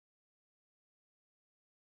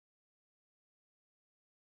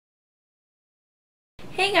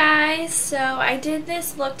Hey guys, so I did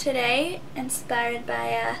this look today inspired by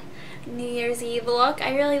a New Year's Eve look.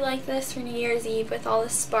 I really like this for New Year's Eve with all the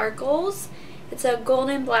sparkles. It's a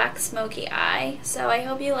golden black smoky eye, so I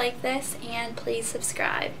hope you like this and please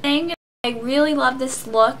subscribe. I really love this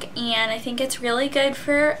look and I think it's really good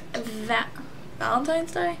for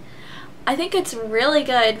Valentine's Day. I think it's really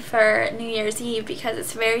good for New Year's Eve because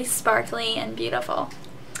it's very sparkly and beautiful.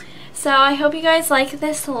 So I hope you guys like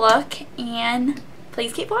this look and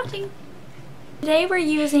please keep watching. Today we're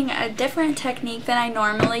using a different technique than I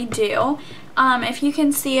normally do. If you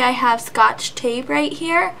can see, I have scotch tape right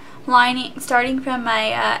here, starting from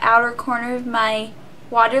my outer corner of my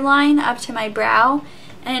waterline up to my brow.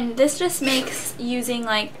 And this just makes using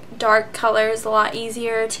like dark colors a lot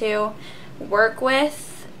easier to work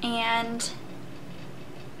with. And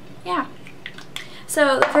yeah.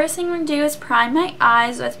 So the first thing we're going to do is prime my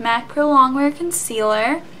eyes with MAC Pro Longwear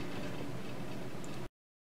Concealer.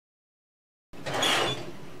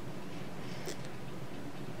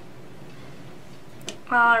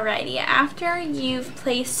 Alrighty, after you've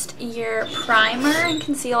placed your primer and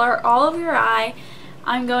concealer all over your eye,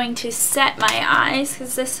 I'm going to set my eyes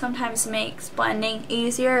because this sometimes makes blending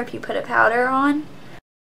easier if you put a powder on.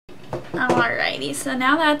 Alrighty, so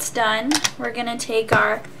now that's done, we're going to take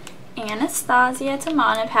our Anastasia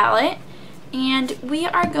Tamana palette and we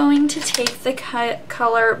are going to take the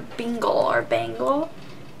color Bangle.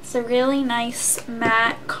 It's a really nice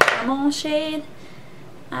matte caramel shade.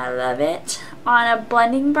 I love it. On a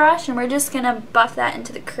blending brush, and we're just going to buff that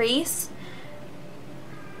into the crease.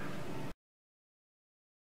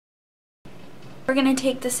 We're going to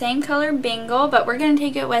take the same color Bangle, but we're going to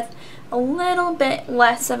take it with a little bit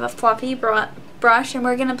less of a fluffy brush, and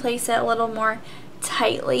we're going to place it a little more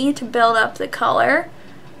tightly to build up the color.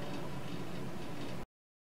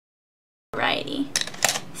 Alrighty.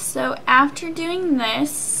 So after doing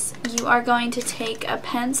this, you are going to take a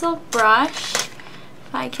pencil brush.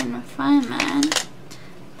 If I can find that.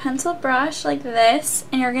 Pencil brush like this,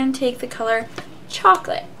 and you're going to take the color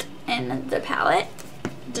Chocolate in the palette.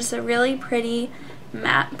 Just a really pretty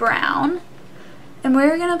matte brown. And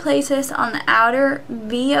we're going to place this on the outer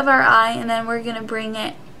V of our eye, and then we're going to bring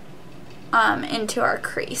it into our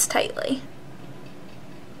crease tightly.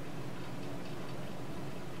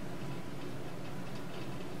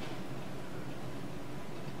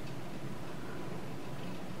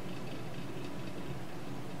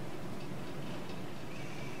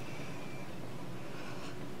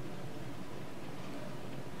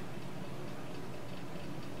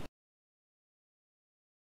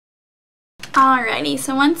 Alrighty,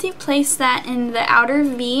 so once you've placed that in the outer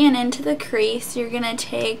V and into the crease, you're going to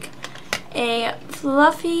take a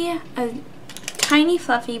tiny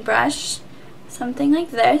fluffy brush, something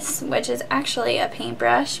like this, which is actually a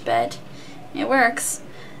paintbrush, but it works.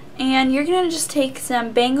 And you're going to just take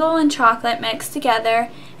some Bangle and Chocolate mixed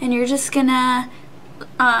together, and you're just going to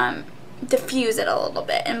diffuse it a little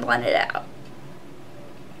bit and blend it out.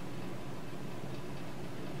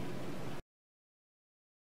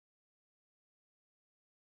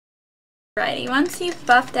 Alrighty, once you've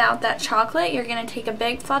buffed out that chocolate, you're going to take a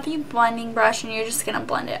big fluffy blending brush and you're just going to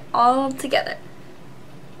blend it all together.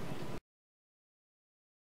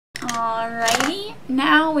 Alrighty,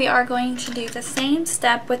 now we are going to do the same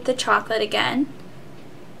step with the chocolate again.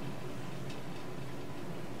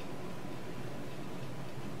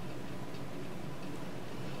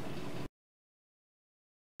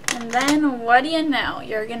 And then, what do you know?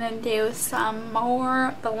 You're going to do some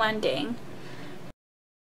more blending.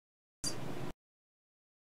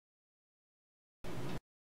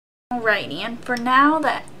 Alrighty, and for now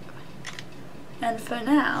the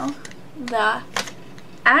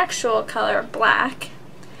actual color black,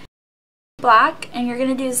 and you're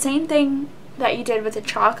gonna do the same thing that you did with the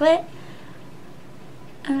chocolate,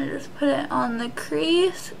 and just put it on the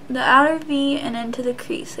crease, the outer V, and into the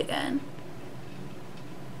crease again.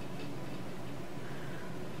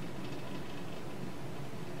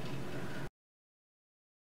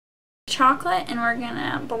 Chocolate, and we're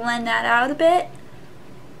gonna blend that out a bit.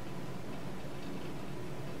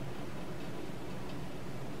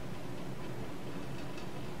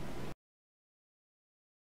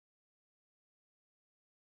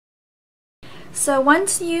 So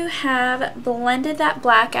once you have blended that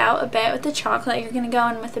black out a bit with the chocolate, you're going to go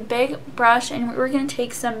in with a big brush and we're going to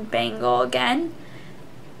take some Bangle again.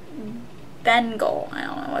 Bangle, I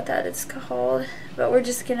don't know what that is called, but we're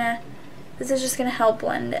just going to, this is just going to help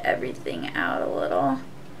blend everything out a little.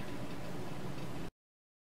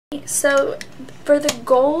 So for the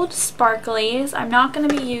gold sparklies, I'm not going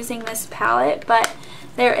to be using this palette, but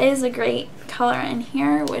there is a great color in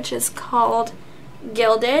here which is called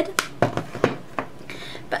gilded,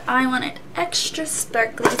 but I want it extra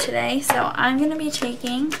sparkly today, so I'm going to be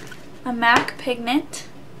taking a MAC pigment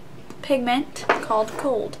called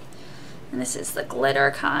Gold, and this is the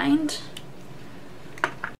glitter kind.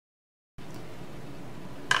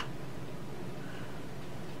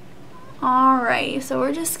 Alright, so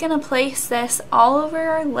we're just going to place this all over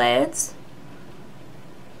our lids.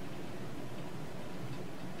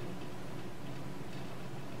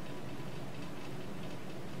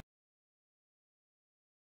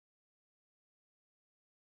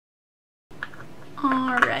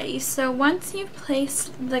 Alright, so once you've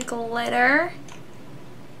placed the glitter,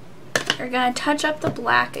 you're going to touch up the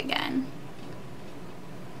black again.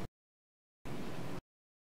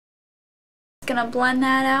 Gonna blend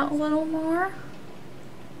that out a little more.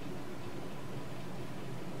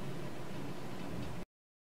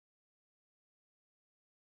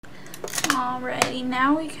 Alrighty,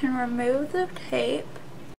 now we can remove the tape.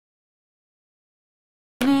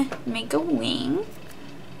 I'm gonna make a wing.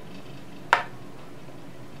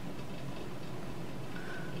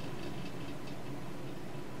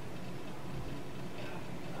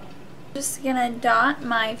 Just gonna dot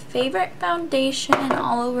my favorite foundation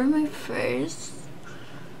all over my face.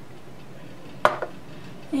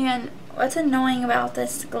 And what's annoying about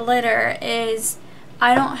this glitter is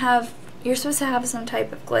I don't have, you're supposed to have some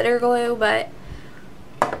type of glitter glue, but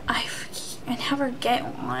I never get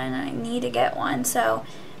one. I need to get one, so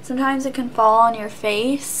sometimes it can fall on your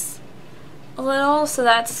face a little, so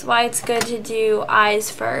that's why it's good to do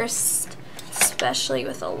eyes first, especially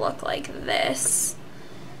with a look like this.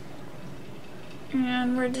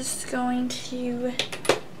 And we're just going to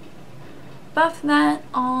buff that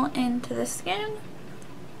all into the skin.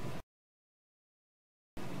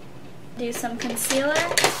 Do some concealer.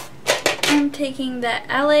 I'm taking the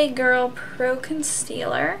LA Girl Pro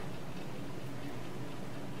Concealer.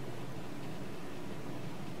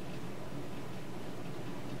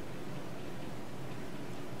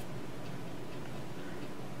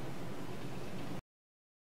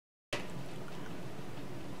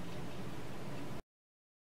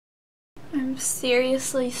 I'm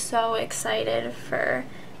seriously so excited for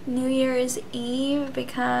New Year's Eve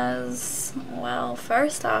because, well,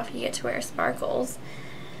 first off, you get to wear sparkles.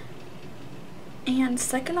 And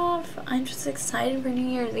second off, I'm just excited for New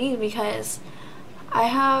Year's Eve because I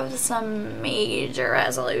have some major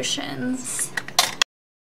resolutions.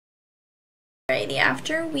 Alrighty,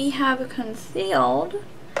 after we have concealed,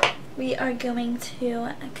 we are going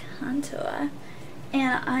to contour.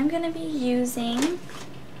 And I'm going to be using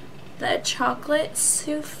the Chocolate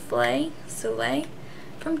Souffle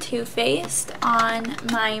from Too Faced on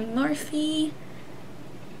my Morphe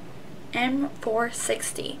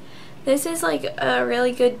M460. This is like a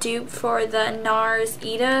really good dupe for the NARS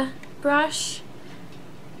Ita brush,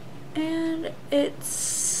 and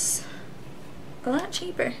it's a lot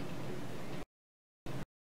cheaper.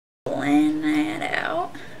 Blend that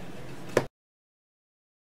out.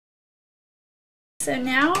 So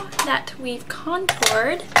now that we've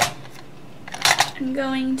contoured, I'm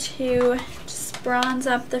going to just bronze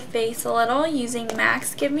up the face a little using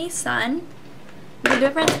MAC's Give Me Sun. The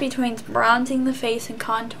difference between bronzing the face and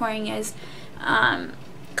contouring is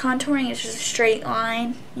contouring is just a straight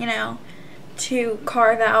line, you know, to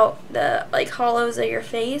carve out the like hollows of your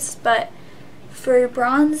face, but for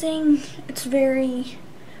bronzing it's very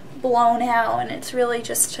blown out and it's really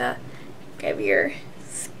just to give your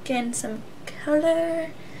skin some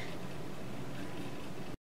color.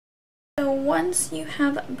 So once you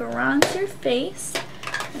have bronzed your face,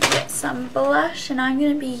 get some blush, and I'm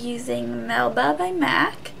going to be using Melba by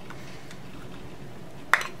MAC.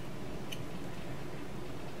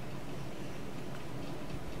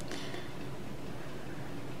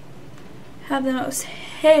 Have the most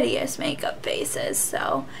hideous makeup faces,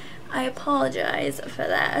 so I apologize for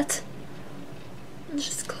that.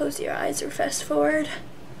 Just close your eyes or fast forward.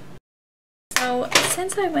 So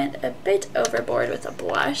since I went a bit overboard with a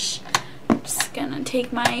blush, I'm just gonna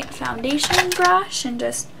take my foundation brush and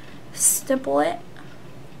just stipple it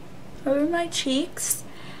over my cheeks,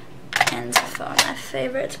 and for my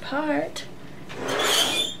favorite part,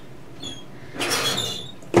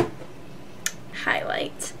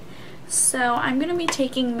 highlight. So I'm gonna be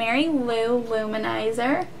taking Mary Lou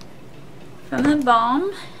Luminizer from the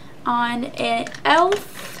Balm on an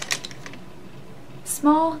e.l.f.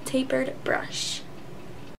 small tapered brush.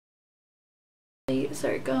 You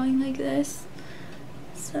start going like this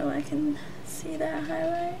so I can see that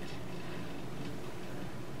highlight.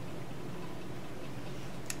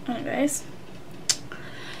 Anyways,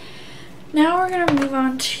 now we're gonna move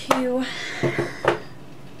on to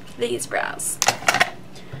these brows.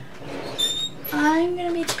 I'm going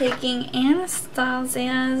to be taking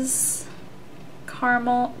Anastasia's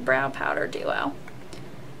Caramel Brow Powder Duo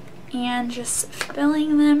and just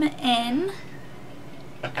filling them in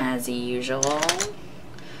as usual.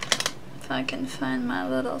 If I can find my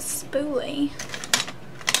little spoolie.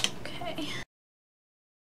 Okay.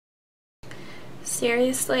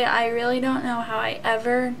 Seriously, I really don't know how I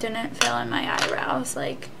ever didn't fill in my eyebrows.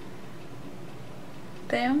 Like,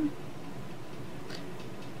 bam.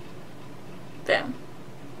 Bam.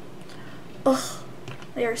 Ugh,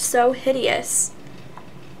 they are so hideous.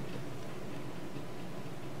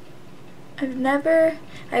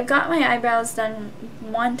 I've got my eyebrows done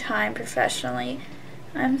one time professionally.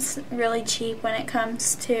 I'm really cheap when it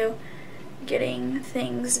comes to getting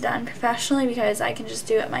things done professionally because I can just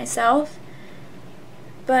do it myself.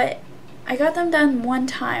 But I got them done one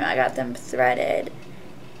time. I got them threaded.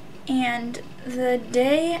 And the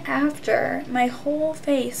day after, my whole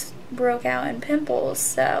face broke out in pimples.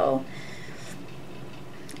 So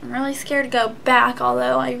I'm really scared to go back,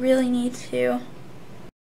 although I really need to.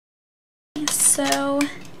 So I'm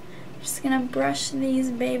just gonna brush these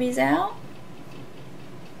babies out.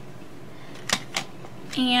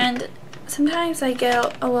 And sometimes I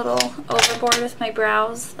get a little overboard with my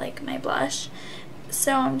brows, like my blush.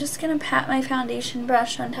 So I'm just gonna pat my foundation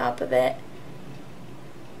brush on top of it.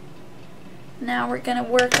 Now we're gonna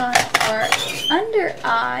work on our under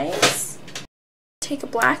eyes. Take a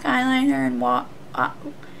black eyeliner and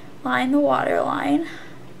line the waterline.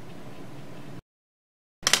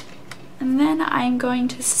 And then I'm going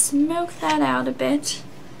to smoke that out a bit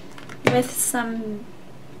with some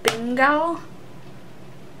Bengal.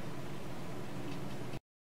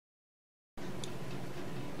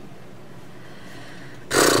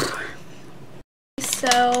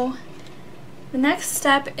 So the next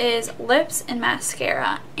step is lips and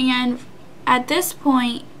mascara. And at this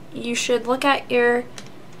point, you should look at your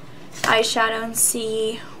eyeshadow and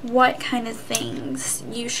see what kind of things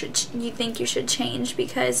you think you should change,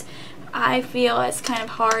 because I feel it's kind of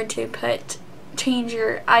hard to change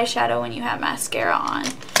your eyeshadow when you have mascara on.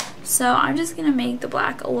 So I'm just gonna make the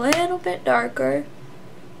black a little bit darker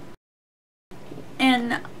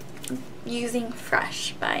and using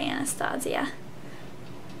Fresh by Anastasia.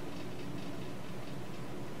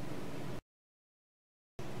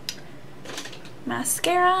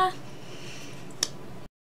 Mascara.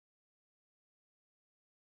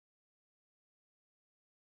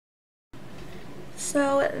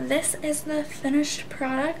 So this is the finished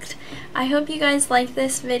product. I hope you guys liked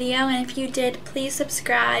this video, and if you did, please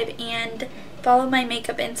subscribe and follow my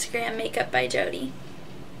makeup Instagram, Makeup by Jody.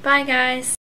 Bye guys!